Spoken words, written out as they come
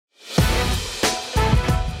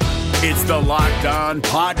It's the Locked On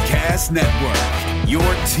Podcast Network, your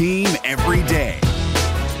team every day.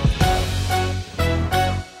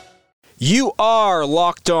 You are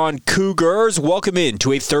Locked On Cougars. Welcome in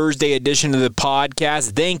to a Thursday edition of the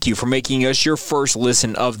podcast. Thank you for making us your first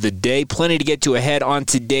listen of the day. Plenty to get to ahead on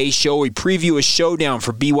today's show. We preview a showdown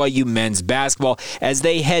for BYU men's basketball as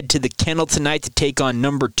they head to the Kennel tonight to take on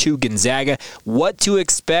number 2 Gonzaga. What to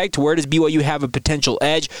expect? Where does BYU have a potential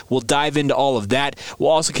edge? We'll dive into all of that.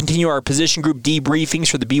 We'll also continue our position group debriefings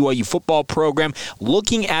for the BYU football program,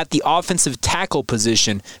 looking at the offensive tackle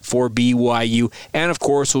position for BYU. And of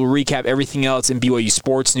course, we'll recap everything else in BYU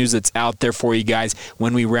sports news that's out there for you guys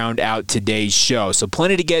when we round out today's show. So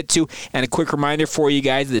plenty to get to, and a quick reminder for you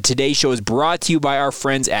guys that today's show is brought to you by our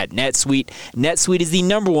friends at NetSuite. NetSuite is the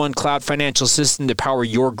 #1 cloud financial system to power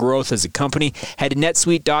your growth as a company. Head to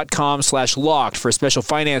netsuite.com/locked for a special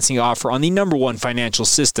financing offer on the #1 financial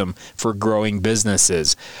system for growing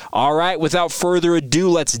businesses. All right, without further ado,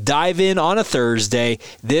 let's dive in on a Thursday.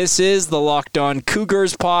 This is the Locked On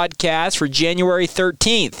Cougars podcast for January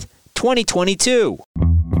 13th. 2022.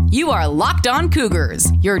 You are Locked On Cougars,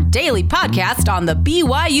 your daily podcast on the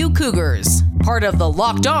BYU Cougars, part of the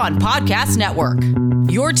Locked On Podcast Network.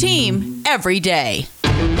 Your team every day.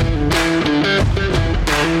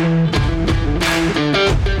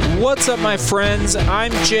 What's up, my friends?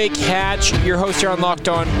 I'm Jake Hatch, your host here on Locked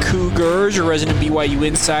On Cougars, your resident BYU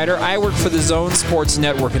insider. I work for the Zone Sports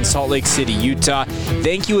Network in Salt Lake City, Utah.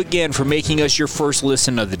 Thank you again for making us your first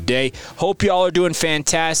listen of the day. Hope y'all are doing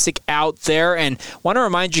fantastic out there, and want to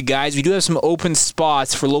remind you guys, we do have some open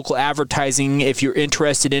spots for local advertising if you're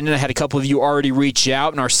interested in it. I had a couple of you already reach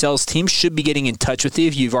out, and our sales team should be getting in touch with you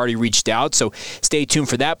if you've already reached out, so stay tuned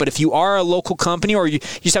for that. But if you are a local company, or you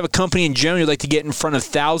just have a company in general you'd like to get in front of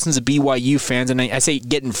thousands of BYU fans, and I say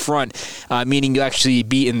get in front, meaning you actually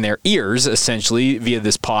be in their ears, essentially, via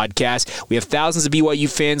this podcast. We have thousands of BYU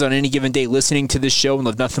fans on any given day listening to this show and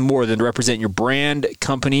love nothing more than to represent your brand,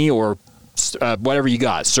 company, or whatever you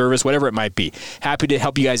got, service, whatever it might be. Happy to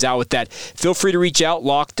help you guys out with that. Feel free to reach out.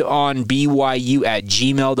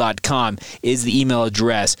 LockedOnBYU@gmail.com is the email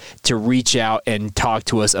address to reach out and talk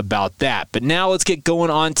to us about that. But now let's get going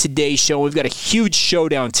on today's show. We've got a huge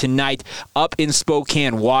showdown tonight up in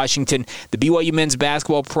Spokane, Washington. The BYU men's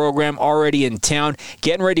basketball program already in town,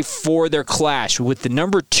 getting ready for their clash with the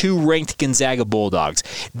number 2 ranked Gonzaga Bulldogs.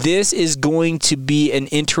 This is going to be an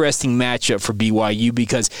interesting matchup for BYU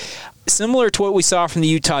because similar to what we saw from the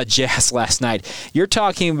Utah Jazz last night, you're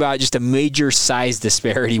talking about just a major size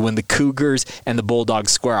disparity when the Cougars and the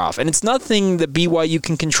Bulldogs square off. And it's nothing that BYU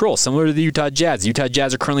can control, similar to the Utah Jazz. The Utah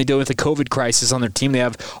Jazz are currently dealing with a COVID crisis on their team. They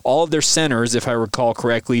have all of their centers, if I recall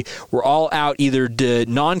correctly, were all out either to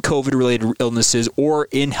non-COVID related illnesses or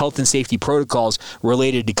in health and safety protocols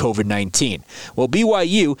related to COVID-19. Well,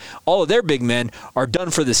 BYU, all of their big men are done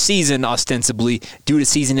for the season, ostensibly, due to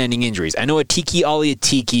season-ending injuries. I know Atiki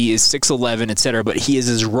Aliatiki is 6'11", etc., but he is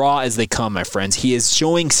as raw as they come, my friends. He is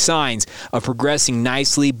showing signs of progressing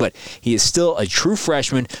nicely, but he is still a true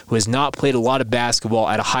freshman who has not played a lot of basketball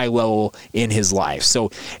at a high level in his life. So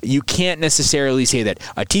you can't necessarily say that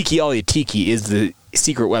Atiki Aliatiki is the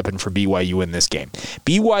secret weapon for BYU in this game.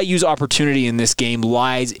 BYU's opportunity in this game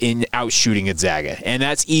lies in outshooting Gonzaga, and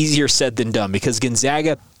that's easier said than done because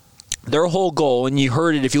Gonzaga, their whole goal, and you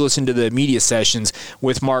heard it if you listened to the media sessions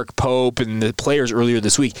with Mark Pope and the players earlier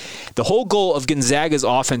this week, the whole goal of Gonzaga's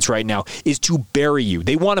offense right now is to bury you.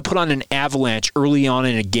 They want to put on an avalanche early on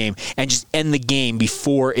in a game and just end the game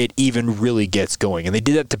before it even really gets going. And they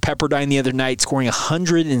did that to Pepperdine the other night, scoring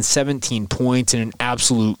 117 points in an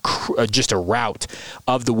absolute, just a rout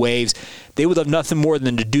of the Waves. They would have nothing more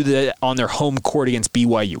than to do that on their home court against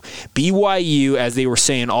BYU. BYU, as they were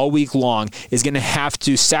saying all week long, is going to have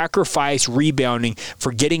to sacrifice rebounding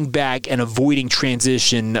for getting back and avoiding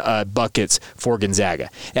transition buckets for Gonzaga.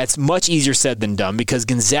 That's much easier said than done because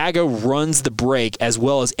Gonzaga runs the break as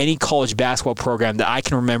well as any college basketball program that I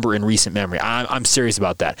can remember in recent memory. I'm serious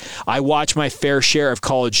about that. I watch my fair share of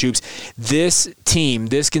college hoops. This team,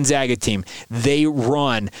 this Gonzaga team, they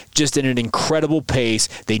run just at an incredible pace.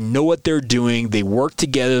 They know what they're doing. They work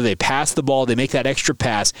together. They pass the ball. They make that extra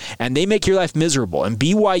pass, and they make your life miserable. And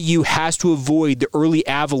BYU has to avoid the early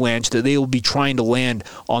avalanche that they will be trying to land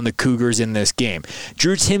on the Cougars in this game.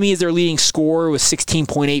 Drew Timme is their leading scorer with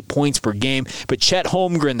 16.8 points per game, but Chet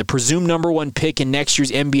Holmgren, the presumed number 1 pick in next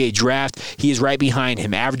year's NBA draft, he is right behind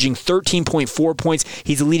him, averaging 13.4 points.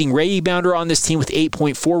 He's the leading rebounder on this team with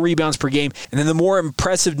 8.4 rebounds per game. And then the more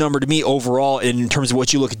impressive number to me overall in terms of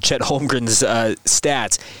what you look at Chet Holmgren's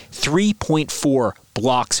stats, 3.4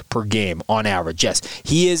 blocks per game on average. Yes,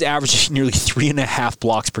 he is averaging nearly 3.5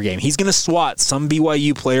 blocks per game. He's going to swat some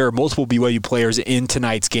BYU player, or multiple BYU players in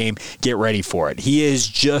tonight's game. Get ready for it. He is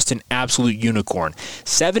just an absolute unicorn.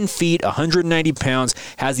 7 feet, 190 pounds,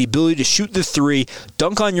 has the ability to shoot the three,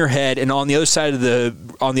 dunk on your head, and on the other side of the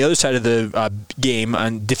game,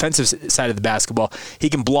 on defensive side of the basketball, he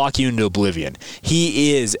can block you into oblivion.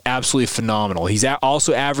 He is absolutely phenomenal. He's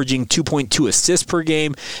also averaging 2.2 assists per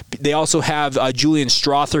game. They also have Julian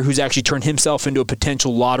Strother, who's actually turned himself into a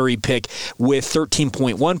potential lottery pick with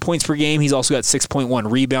 13.1 points per game. He's also got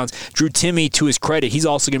 6.1 rebounds. Drew Timme, to his credit, he's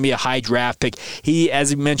also going to be a high draft pick. He,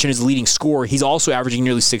 as I mentioned, is the leading scorer. He's also averaging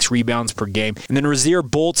nearly 6 rebounds per game. And then Rasir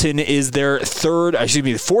Bolton is their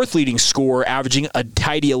fourth leading scorer, averaging a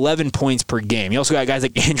tidy 11 points per game. You also got guys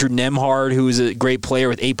like Andrew Nemhard, who is a great player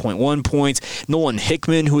with 8.1 points. Nolan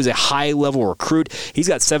Hickman, who is a high-level recruit. He's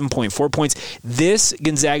got 7.4 points. This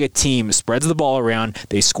Gonzaga team spreads the ball around.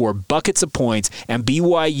 They score buckets of points, and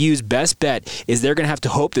BYU's best bet is they're going to have to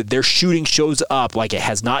hope that their shooting shows up like it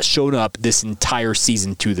has not shown up this entire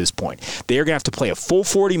season to this point. They are going to have to play a full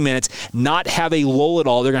 40 minutes, not have a lull at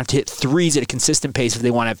all. They're going to have to hit threes at a consistent pace if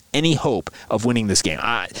they want to have any hope of winning this game.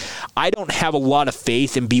 I don't have a lot of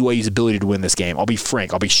faith in BYU's ability to win this game. I'll be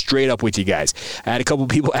frank. I'll be straight up with you guys. I had a couple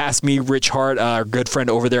people ask me, Rich Hart, our good friend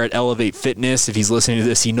over there at Elevate Fitness, if he's listening to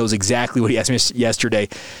this, he knows exactly what he asked me yesterday.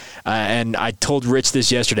 And I told Rich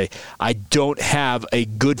this yesterday. I don't have a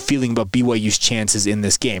good feeling about BYU's chances in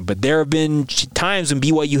this game. But there have been times when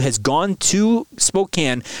BYU has gone to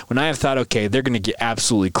Spokane when I have thought, okay, they're going to get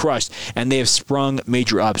absolutely crushed, and they have sprung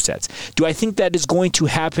major upsets. Do I think that is going to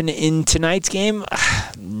happen in tonight's game?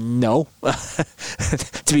 No.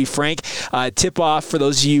 To be frank, tip-off, for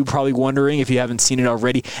those of you probably wondering if you haven't seen it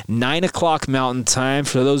already, 9 o'clock Mountain Time.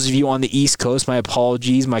 For those of you on the East Coast, my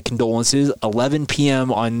apologies, my condolences. 11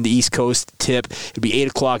 p.m. on the East Coast tip. It'll be 8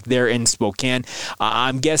 o'clock there in Spokane.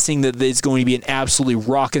 I'm guessing that it's going to be an absolutely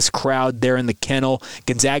raucous crowd there in the Kennel.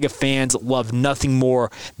 Gonzaga fans love nothing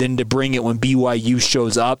more than to bring it when BYU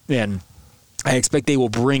shows up, and I expect they will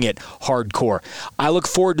bring it hardcore. I look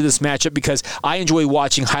forward to this matchup because I enjoy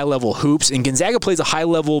watching high-level hoops, and Gonzaga plays a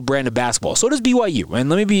high-level brand of basketball. So does BYU, and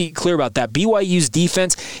let me be clear about that. BYU's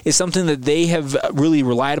defense is something that they have really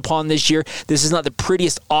relied upon this year. This is not the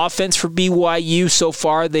prettiest offense for BYU so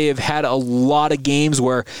far. They have had a lot of games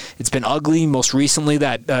where it's been ugly. Most recently,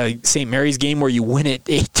 that St. Mary's game where you win it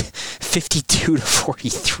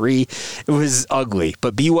 52-43. It was ugly,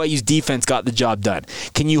 but BYU's defense got the job done.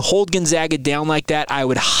 Can you hold Gonzaga down like that? I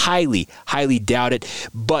would highly doubt it,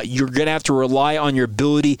 but you're going to have to rely on your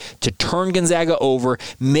ability to turn Gonzaga over,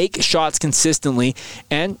 make shots consistently,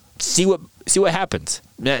 and see what happens.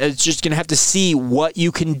 It's just going to have to see what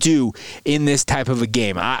you can do in this type of a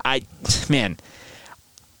game.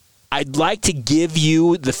 I'd like to give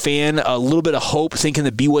you, the fan, a little bit of hope, thinking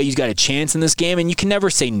that BYU's got a chance in this game, and you can never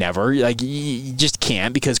say never. Like, you just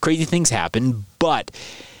can't, because crazy things happen. But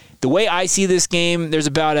the way I see this game, there's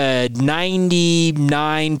about a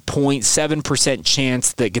 99.7%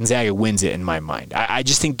 chance that Gonzaga wins it in my mind. I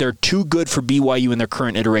just think they're too good for BYU in their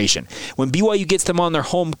current iteration. When BYU gets them on their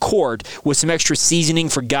home court with some extra seasoning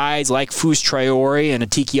for guys like Fus Traore and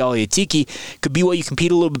Atiki Aliatiki, could BYU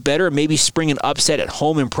compete a little bit better and maybe spring an upset at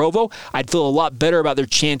home in Provo? I'd feel a lot better about their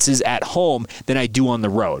chances at home than I do on the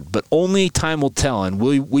road. But only time will tell, and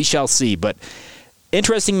we shall see. But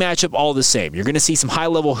interesting matchup all the same. You're going to see some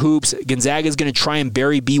high-level hoops. Gonzaga is going to try and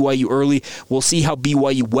bury BYU early. We'll see how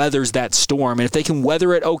BYU weathers that storm. And if they can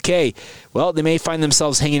weather it okay, well, they may find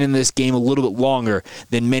themselves hanging in this game a little bit longer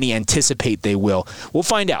than many anticipate they will. We'll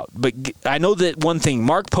find out. But I know that one thing,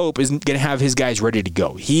 Mark Pope is going to have his guys ready to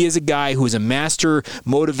go. He is a guy who is a master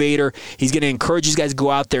motivator. He's going to encourage his guys to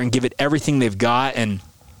go out there and give it everything they've got, and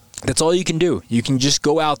that's all you can do. You can just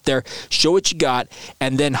go out there, show what you got,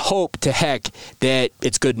 and then hope to heck that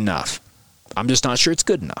it's good enough. I'm just not sure it's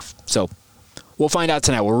good enough. So we'll find out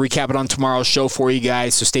tonight. We'll recap it on tomorrow's show for you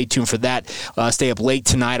guys, so stay tuned for that. Stay up late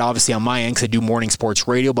tonight, obviously, on my end, because I do morning sports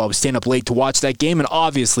radio, but I'll be staying up late to watch that game, and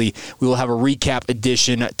obviously we will have a recap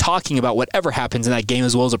edition talking about whatever happens in that game,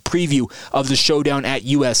 as well as a preview of the showdown at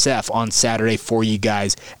USF on Saturday for you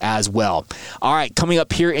guys as well. All right, coming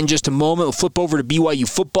up here in just a moment, we'll flip over to BYU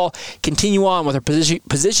football, continue on with our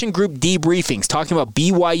position group debriefings, talking about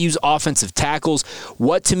BYU's offensive tackles,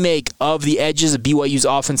 what to make of the edges of BYU's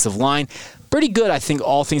offensive line. Pretty good, I think,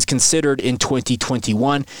 all things considered, in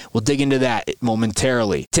 2021. We'll dig into that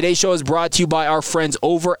momentarily. Today's show is brought to you by our friends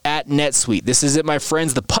over at NetSuite. This is it, my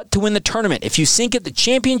friends, the putt to win the tournament. If you sink it, the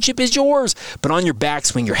championship is yours. But on your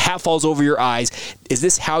backswing, your hat falls over your eyes. Is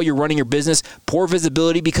this how you're running your business? Poor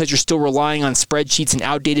visibility because you're still relying on spreadsheets and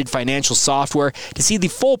outdated financial software? To see the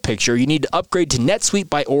full picture, you need to upgrade to NetSuite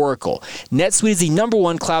by Oracle. NetSuite is the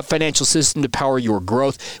 #1 cloud financial system to power your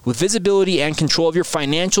growth. With visibility and control of your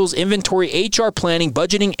financials, inventory, HR planning,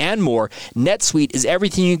 budgeting, and more, NetSuite is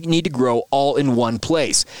everything you need to grow all in one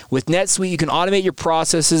place. With NetSuite, you can automate your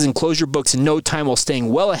processes and close your books in no time while staying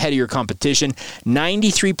well ahead of your competition.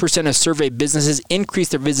 93% of surveyed businesses increase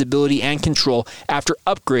their visibility and control after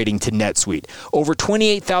upgrading to NetSuite. Over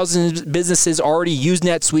 28,000 businesses already use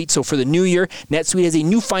NetSuite, so for the new year, NetSuite has a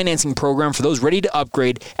new financing program for those ready to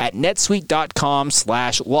upgrade at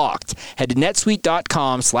netsuite.com/locked. Head to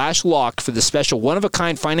netsuite.com/locked for the special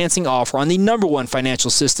one-of-a-kind financing offer on the #1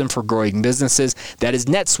 financial system for growing businesses. That is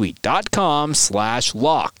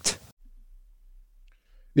netsuite.com/locked.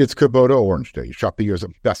 It's Kubota Orange Day. Shop the year's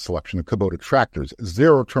best selection of Kubota tractors,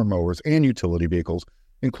 zero-turn mowers, and utility vehicles,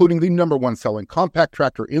 including the #1 selling compact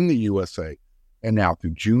tractor in the USA. And now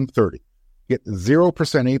through June 30, get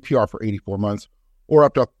 0% APR for 84 months or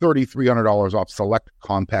up to $3,300 off select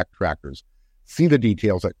compact tractors. See the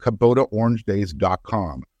details at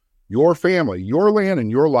KubotaOrangeDays.com. Your family, your land, and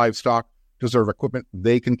your livestock deserve equipment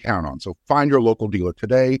they can count on. So find your local dealer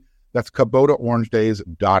today. That's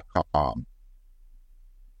KubotaOrangeDays.com.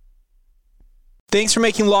 Thanks for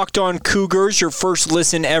making Locked On Cougars your first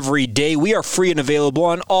listen every day. We are free and available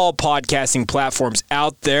on all podcasting platforms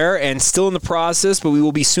out there and still in the process, but we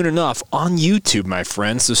will be soon enough on YouTube, my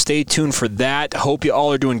friends. So stay tuned for that. Hope you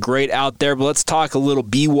all are doing great out there, but let's talk a little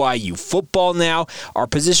BYU football now. Our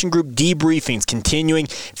position group debriefings continuing.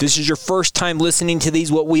 If this is your first time listening to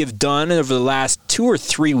these, what we have done over the last 2 or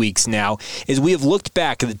 3 weeks now is we have looked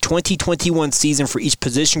back at the 2021 season for each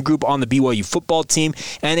position group on the BYU football team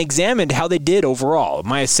and examined how they did overall.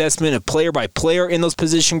 My assessment of player by player in those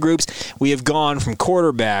position groups, we have gone from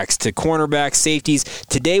quarterbacks to cornerbacks, safeties.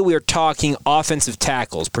 Today we are talking offensive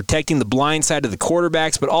tackles, protecting the blind side of the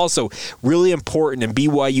quarterbacks, but also really important in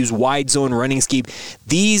BYU's wide zone running scheme.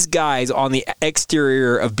 These guys on the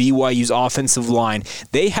exterior of BYU's offensive line,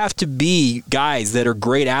 they have to be guys that are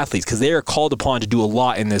great athletes because they are called upon to do a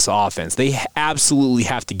lot in this offense. They absolutely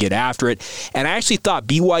have to get after it. And I actually thought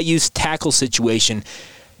BYU's tackle situation,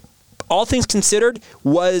 all things considered,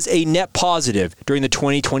 was a net positive during the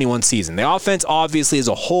 2021 season. The offense, obviously, as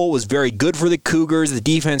a whole, was very good for the Cougars. The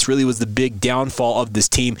defense really was the big downfall of this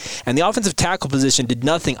team. And the offensive tackle position did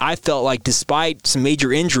nothing, I felt like, despite some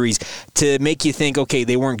major injuries, to make you think, okay,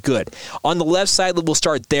 they weren't good. On the left side, we'll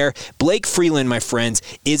start there. Blake Freeland, my friends,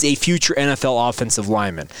 is a future NFL offensive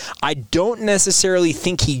lineman. I don't necessarily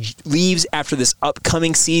think he leaves after this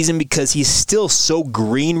upcoming season because he's still so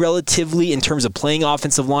green relatively in terms of playing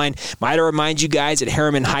offensive line. Might I remind you guys, at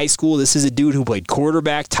Harriman High School, this is a dude who played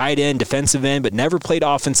quarterback, tight end, defensive end, but never played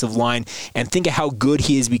offensive line. And think of how good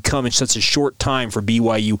he has become in such a short time for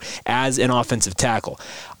BYU as an offensive tackle.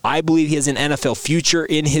 I believe he has an NFL future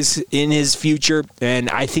in his future, and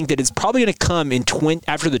I think that it's probably going to come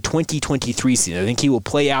after the 2023 season. I think he will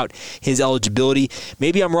play out his eligibility.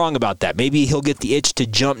 Maybe I'm wrong about that. Maybe he'll get the itch to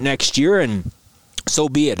jump next year, and so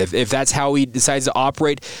be it. If that's how he decides to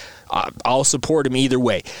operate, I'll support him either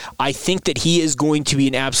way. I think that he is going to be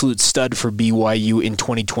an absolute stud for BYU in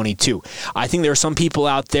 2022. I think there are some people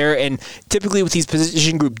out there, and typically with these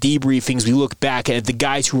position group debriefings, we look back at the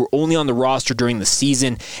guys who were only on the roster during the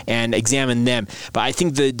season and examine them. But I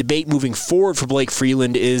think the debate moving forward for Blake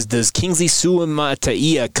Freeland is, does Kingsley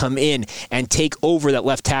Suamataia come in and take over that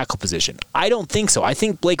left tackle position? I don't think so. I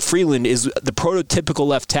think Blake Freeland is the prototypical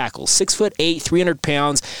left tackle. 6'8", 300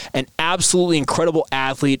 pounds, an absolutely incredible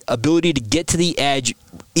athlete, ability to get to the edge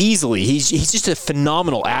easily. He's just a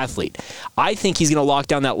phenomenal athlete. I think he's going to lock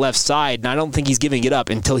down that left side, and I don't think he's giving it up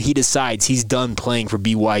until he decides he's done playing for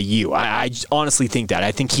BYU. I honestly think that.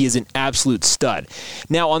 I think he is an absolute stud.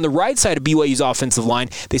 Now, on the right side of BYU's offensive line,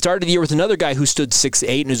 they started the year with another guy who stood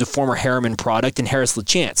 6'8" and is a former Harriman product, and Harris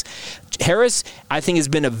LaChance. Harris, I think, has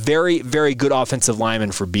been a very, very good offensive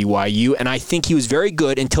lineman for BYU, and I think he was very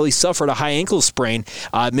good until he suffered a high ankle sprain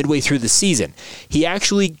midway through the season. He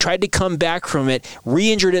actually tried to come back from it,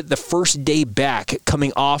 re-injured it the first day back,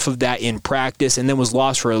 coming off of that in practice, and then was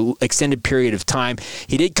lost for an extended period of time.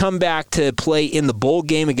 He did come back to play in the bowl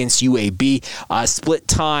game against UAB, split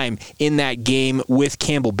time in that game with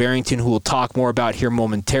Campbell Barrington, who we'll talk more about here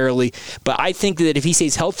momentarily. But I think that if he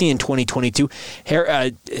stays healthy in 2022,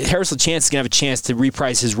 Harris LaChance is going to have a chance to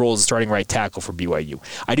reprise his role as a starting right tackle for BYU.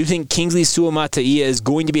 I do think Kingsley Suamataia is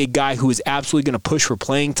going to be a guy who is absolutely going to push for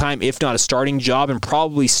playing time, if not a starting job, and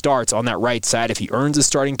probably starts on that right side if he earns a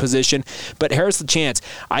starting position. But Harris LaChance,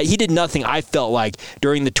 he did nothing, I felt like,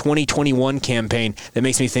 during the 2021 campaign that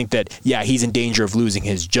makes me think that, yeah, he's in danger of losing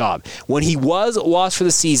his job. When he was lost for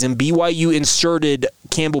the season, BYU inserted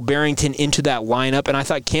Campbell Barrington into that lineup, and I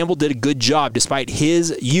thought Campbell did a good job despite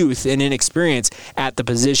his youth and inexperience at the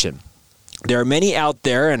position. There are many out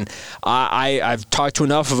there, and I've talked to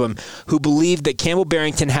enough of them, who believe that Campbell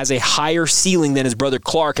Barrington has a higher ceiling than his brother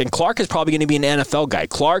Clark, and Clark is probably going to be an NFL guy.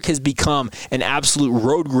 Clark has become an absolute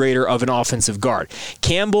road grader of an offensive guard.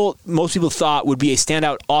 Campbell, most people thought, would be a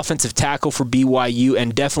standout offensive tackle for BYU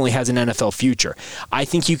and definitely has an NFL future. I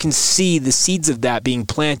think you can see the seeds of that being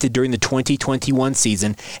planted during the 2021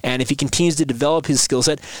 season, and if he continues to develop his skill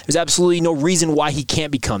set, there's absolutely no reason why he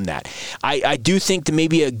can't become that. I do think that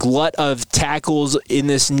maybe a glut of tackles in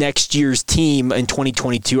this next year's team in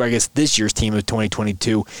 2022, I guess this year's team of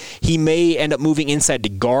 2022, he may end up moving inside to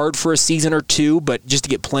guard for a season or two, but just to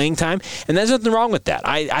get playing time, and there's nothing wrong with that.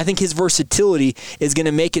 I think his versatility is going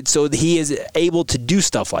to make it so that he is able to do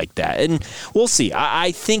stuff like that, and we'll see.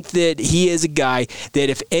 I think that he is a guy that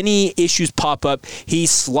if any issues pop up, he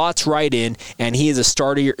slots right in, and he is a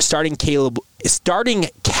starting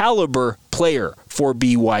caliber player for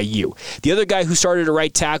BYU. The other guy who started at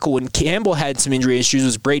right tackle when Campbell had some injury issues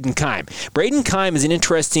was Braden Keim. Braden Keim is an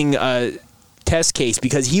interesting test case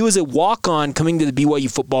because he was a walk-on coming to the BYU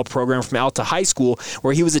football program from Alta High School,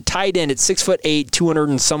 where he was a tight end at 6'8", 200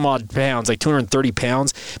 and some odd pounds, like 230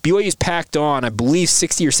 pounds. BYU's packed on, I believe,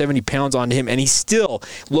 60 or 70 pounds onto him, and he still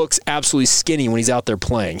looks absolutely skinny when he's out there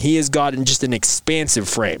playing. He has gotten just an expansive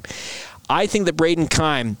frame. I think that Braden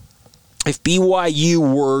Keim, if BYU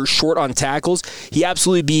were short on tackles, he'd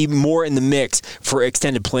absolutely be more in the mix for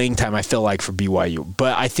extended playing time, I feel like, for BYU.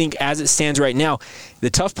 But I think as it stands right now,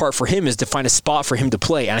 the tough part for him is to find a spot for him to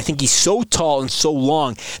play. And I think he's so tall and so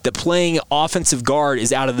long that playing offensive guard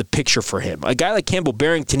is out of the picture for him. A guy like Campbell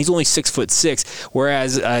Barrington, he's only 6'6",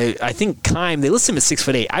 whereas I think Keim, they list him at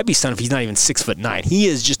 6'8". I'd be stunned if he's not even 6'9". He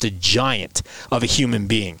is just a giant of a human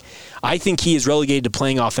being. I think he is relegated to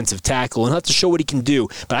playing offensive tackle and he'll have to show what he can do.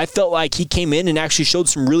 But I felt like he came in and actually showed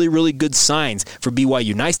some really, really good signs for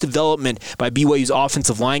BYU. Nice development by BYU's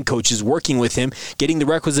offensive line coaches working with him, getting the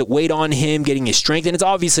requisite weight on him, getting his strength. And it's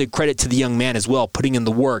obviously a credit to the young man as well, putting in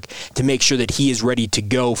the work to make sure that he is ready to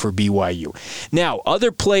go for BYU. Now,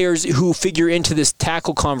 other players who figure into this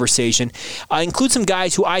tackle conversation include some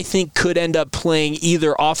guys who I think could end up playing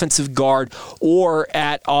either offensive guard or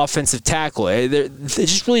at offensive tackle. It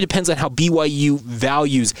just really depends on how BYU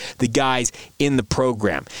values the guys in the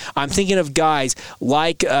program. I'm thinking of guys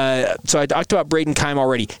like, so I talked about Braden Keim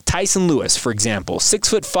already. Tyson Lewis, for example,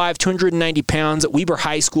 6'5", 290 pounds at Weber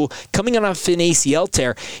High School, coming off an ACL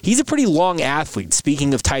tear. He's a pretty long athlete,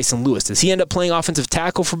 speaking of Tyson Lewis. Does he end up playing offensive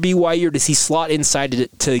tackle for BYU, or does he slot inside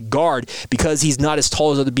to guard because he's not as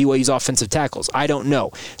tall as other BYU's offensive tackles? I don't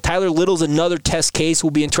know. Tyler Little's another test case.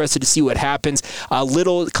 We'll be interested to see what happens.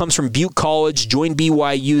 Little comes from Butte College, joined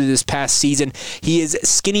BYU this past season. He is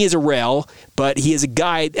skinny as a rail, but he is a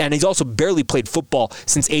guy, and he's also barely played football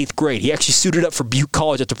since 8th grade. He actually suited up for Butte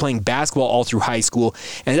College after playing basketball all through high school.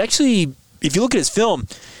 And actually, if you look at his film,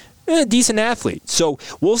 decent athlete. So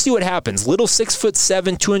we'll see what happens. Little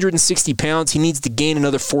 6'7", 260 pounds. He needs to gain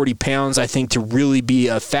another 40 pounds, I think, to really be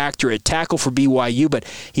a factor at tackle for BYU, but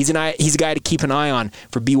he's a guy to keep an eye on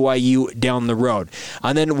for BYU down the road.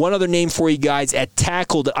 And then one other name for you guys at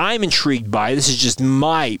tackle that I'm intrigued by, this is just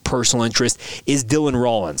my personal interest, is Dylan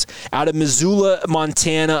Rollins. Out of Missoula,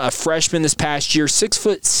 Montana, a freshman this past year,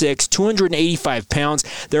 6'6", 285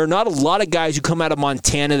 pounds. There are not a lot of guys who come out of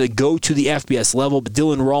Montana that go to the FBS level, but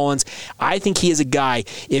Dylan Rollins, I think he is a guy,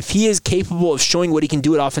 if he is capable of showing what he can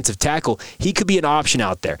do at offensive tackle, he could be an option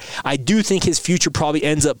out there. I do think his future probably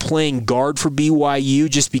ends up playing guard for BYU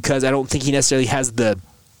just because I don't think he necessarily has the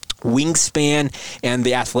wingspan and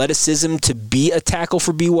the athleticism to be a tackle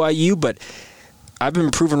for BYU, but I've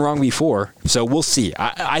been proven wrong before, so we'll see.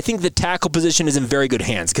 I think the tackle position is in very good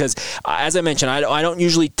hands because, as I mentioned, I don't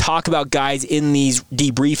usually talk about guys in these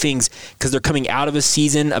debriefings because they're coming out of a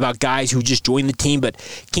season about guys who just joined the team, but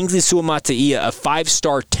Kingsley Suamataia, a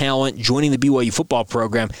 5-star talent joining the BYU football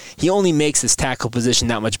program, he only makes this tackle position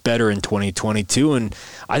that much better in 2022, and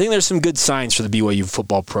I think there's some good signs for the BYU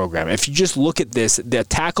football program. If you just look at this, the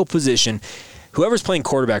tackle position, whoever's playing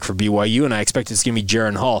quarterback for BYU, and I expect it's going to be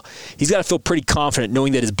Jaron Hall, he's got to feel pretty confident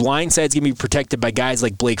knowing that his blind side is going to be protected by guys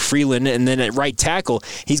like Blake Freeland, and then at right tackle,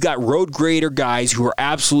 he's got road grader guys who are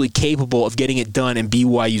absolutely capable of getting it done in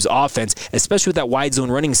BYU's offense, especially with that wide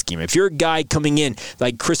zone running scheme. If you're a guy coming in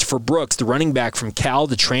like Christopher Brooks, the running back from Cal,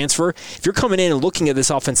 the transfer, if you're coming in and looking at this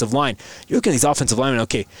offensive line, you're looking at these offensive linemen,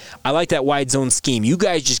 okay, I like that wide zone scheme. You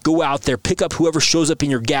guys just go out there, pick up whoever shows up in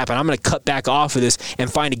your gap, and I'm going to cut back off of this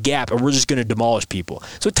and find a gap, and we're just going to demolish people.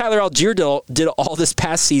 So Tyler Algier did all this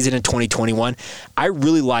past season in 2021. I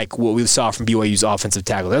really like what we saw from BYU's offensive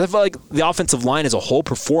tackle. I felt like the offensive line as a whole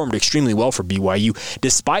performed extremely well for BYU,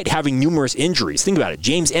 despite having numerous injuries. Think about it.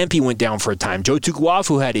 James Empey went down for a time. Joe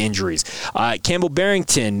Tukuafu had injuries. Campbell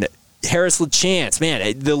Barrington, Harris LaChance.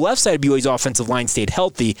 Man, the left side of BYU's offensive line stayed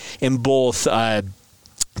healthy in both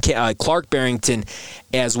Clark Barrington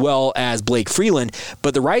as well as Blake Freeland,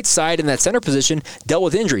 but the right side in that center position dealt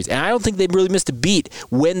with injuries, and I don't think they really missed a beat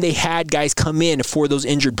when they had guys come in for those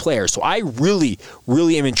injured players. So I really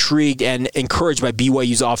am intrigued and encouraged by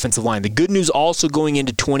BYU's offensive line. The good news also going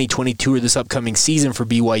into 2022 or this upcoming season for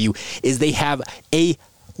BYU is they have a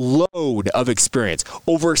load of experience.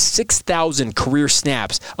 Over 6,000 career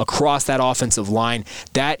snaps across that offensive line.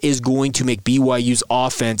 That is going to make BYU's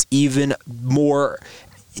offense even more,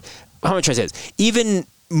 how much I say this? Even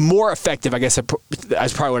more effective, I guess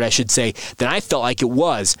that's probably what I should say, than I felt like it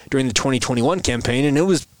was during the 2021 campaign, and it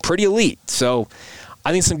was pretty elite. So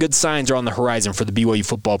I think some good signs are on the horizon for the BYU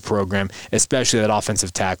football program, especially that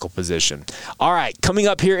offensive tackle position. All right, coming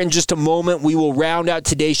up here in just a moment, we will round out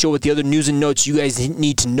today's show with the other news and notes you guys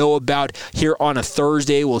need to know about here on a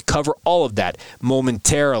Thursday. We'll cover all of that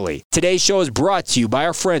momentarily. Today's show is brought to you by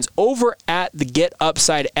our friends over at the Get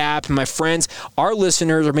Upside app. And my friends, our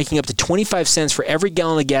listeners are making up to 25 cents for every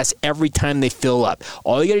gallon of gas every time they fill up.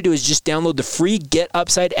 All you got to do is just download the free Get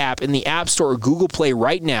Upside app in the App Store or Google Play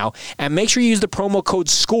right now, and make sure you use the promo code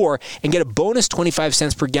SCORE and get a bonus 25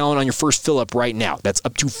 cents per gallon on your first fill up right now. That's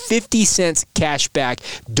up to 50 cents cash back.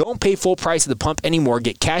 Don't pay full price at the pump anymore.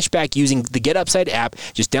 Get cash back using the Get Upside app.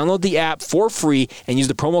 Just download the app for free and use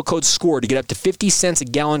the promo code SCORE to get up to 50 cents a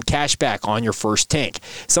gallon cash back on your first tank.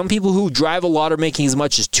 Some people who drive a lot are making as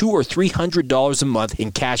much as $200 or $300 a month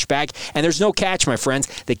in cash back, and there's no catch, my friends.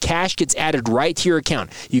 The cash gets added right to your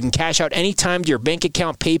account. You can cash out anytime to your bank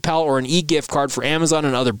account, PayPal, or an e-gift card for Amazon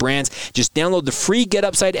and other brands. Just download the free Get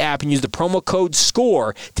Upside app and use the promo code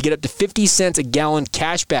SCORE to get up to 50 cents a gallon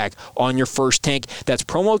cash back on your first tank. That's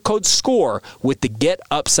promo code SCORE with the Get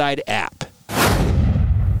Upside app.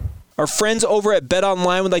 Our friends over at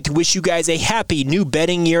BetOnline would like to wish you guys a happy new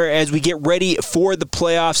betting year as we get ready for the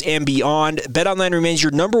playoffs and beyond. BetOnline remains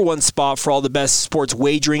your number one spot for all the best sports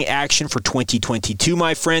wagering action for 2022,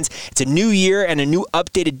 my friends. It's a new year and a new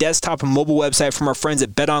updated desktop and mobile website from our friends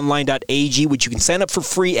at betonline.ag, which you can sign up for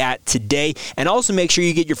free at today. And also make sure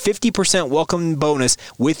you get your 50% welcome bonus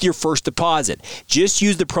with your first deposit. Just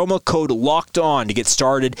use the promo code LOCKEDON to get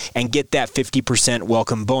started and get that 50%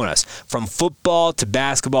 welcome bonus. From football to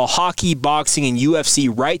basketball, hockey, boxing, and UFC,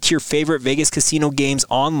 right to your favorite Vegas casino games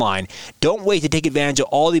online. Don't wait to take advantage of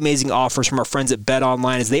all the amazing offers from our friends at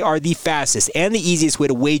BetOnline, as they are the fastest and the easiest way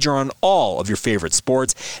to wager on all of your favorite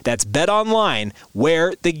sports. That's BetOnline,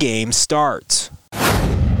 where the game starts.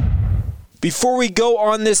 Before we go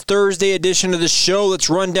on this Thursday edition of the show, let's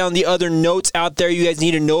run down the other notes out there you guys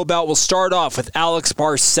need to know about. We'll start off with Alex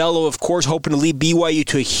Barcelo, of course, hoping to lead BYU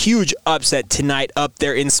to a huge upset tonight up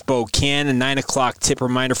there in Spokane. A 9 o'clock tip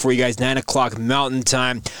reminder for you guys, 9 o'clock Mountain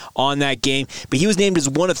Time on that game. But he was named as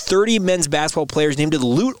one of 30 men's basketball players named to the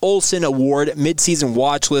Lute Olson Award midseason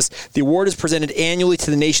watch list. The award is presented annually to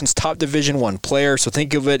the nation's top Division I player, so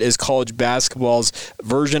think of it as college basketball's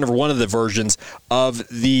version, or one of the versions, of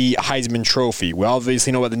the Heisman Trophy. We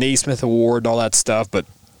obviously know about the Naismith Award and all that stuff, but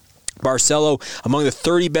Barcelo, among the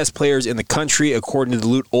 30 best players in the country, according to the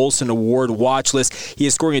Lute Olson Award watch list. He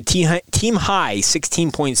is scoring a team-high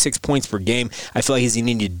 16.6 points per game. I feel like he's going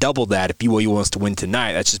to need to double that if BYU wants to win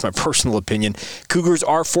tonight. That's just my personal opinion. Cougars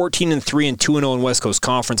are 14-3 and 2-0 in West Coast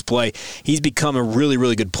Conference play. He's become a really,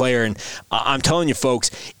 really good player, and I'm telling you, folks,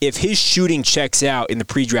 if his shooting checks out in the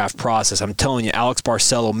pre-draft process, I'm telling you, Alex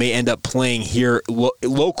Barcelo may end up playing here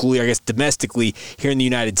locally, I guess domestically, here in the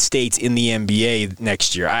United States in the NBA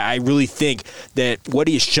next year. I really think that what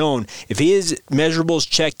he has shown, if his measurables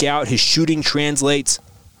check out, his shooting translates,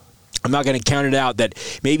 I'm not going to count it out that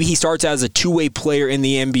maybe he starts as a two-way player in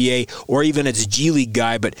the NBA or even as a G League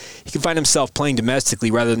guy, but he can find himself playing domestically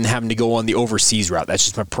rather than having to go on the overseas route. That's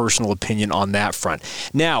just my personal opinion on that front.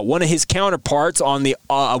 Now, one of his counterparts on the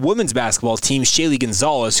women's basketball team, Shaylee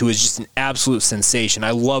Gonzalez, who is just an absolute sensation.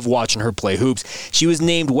 I love watching her play hoops. She was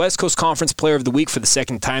named West Coast Conference Player of the Week for the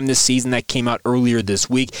second time this season. That came out earlier this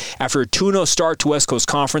week. After a 2-0 start to West Coast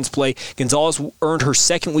Conference play, Gonzalez earned her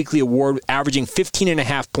second weekly award, averaging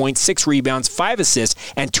 15.5 points, 6 rebounds, 5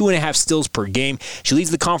 assists, and 2.5 steals per game. She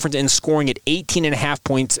leads the conference in scoring at 18.5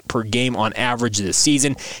 points per game on average this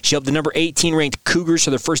season. She helped the number 18 ranked Cougars to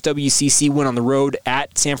their first WCC win on the road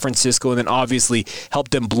at San Francisco, and then obviously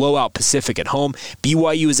helped them blow out Pacific at home.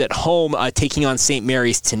 BYU is at home taking on St.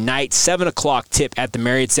 Mary's tonight, 7 o'clock tip at the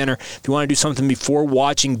Marriott Center. If you want to do something before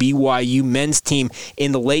watching BYU men's team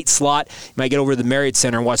in the late slot, you might get over to the Marriott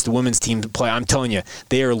Center and watch the women's team play. I'm telling you,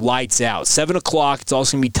 they are lights out. 7 o'clock. It's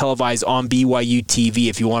also going to be televised on BYU TV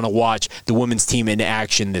if you want to watch the women's team in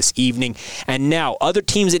action this evening. And now, other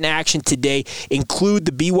teams in action today include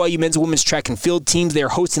the BYU men's and women's track and field teams. They are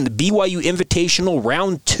hosting the BYU Invitational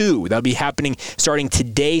Round 2. That'll be happening starting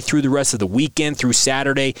today through the rest of the weekend through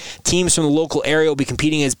Saturday. Teams from the local area will be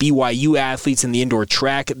competing as BYU athletes in the indoor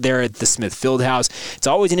track there at the Smith Fieldhouse. It's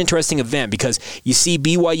always an interesting event because you see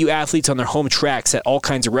BYU athletes on their home track set all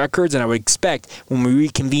kinds of records, and I would expect when we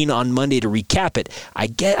reconvene on Monday to recap it,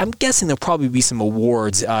 I'm guessing there'll probably be some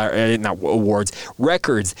records that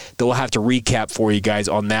we'll have to recap for you guys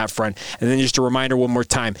on that front. And then just a reminder one more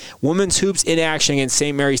time, women's hoops in action against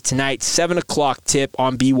St. Mary's tonight, 7 o'clock tip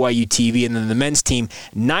on BYU TV, and then the men's team,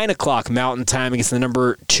 9 o'clock Mountain Time against the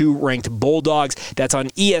number 2 ranked Bulldogs. That's on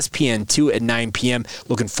ESPN2 at 9 p.m.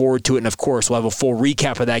 Looking forward to it, and of course, we'll have a full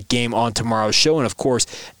recap of that game on tomorrow's show, and of course,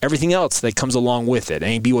 everything else that comes along with it.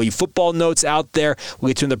 Any BYU football notes out there, we'll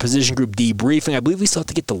get to in the position group debriefing. I believe we still have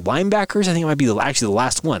to get the linebackers. I think it might be the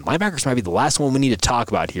last one. Linebackers might be the last one we need to talk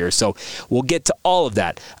about here, so we'll get to all of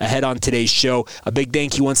that ahead on today's show. A big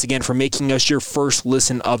thank you once again for making us your first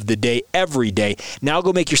listen of the day every day. Now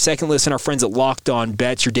go make your second listen. Our friends at Locked On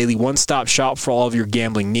Bets, your daily one-stop shop for all of your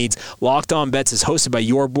gambling needs. Locked On Bets is hosted by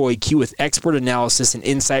your boy Q with expert analysis and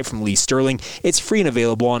insight from Lee Sterling. It's free and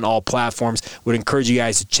available on all platforms. Would encourage you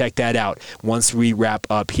guys to check that out once we wrap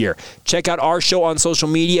up here. Check out our show on social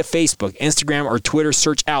media, Facebook, Instagram, or Twitter.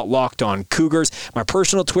 Search out Locked On Cougars. My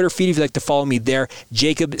personal Twitter feed, if you'd like to follow me there,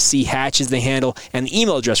 Jacob C. Hatch is the handle. And the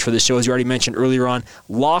email address for the show, as you already mentioned earlier on,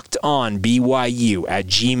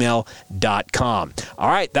 lockedonbyu@gmail.com. All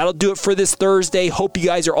right, that'll do it for this Thursday. Hope you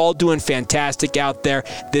guys are all doing fantastic out there.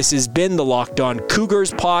 This has been the Locked On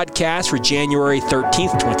Cougars podcast for January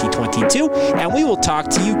 13th, 2022, and we will talk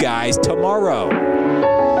to you guys tomorrow.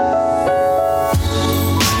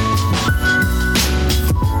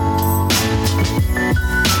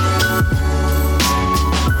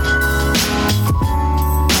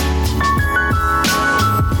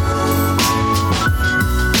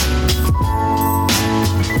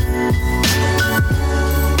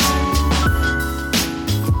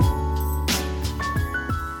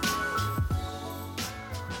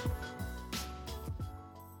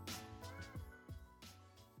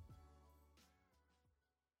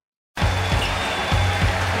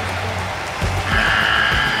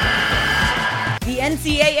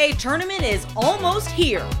 NCAA tournament is almost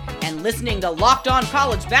here, and listening to Locked On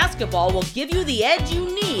College Basketball will give you the edge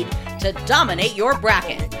you need to dominate your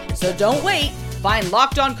bracket. So don't wait. Find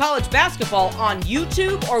Locked On College Basketball on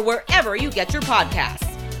YouTube or wherever you get your podcasts.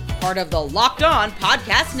 Part of the Locked On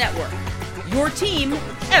Podcast Network. Your team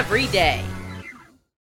every day.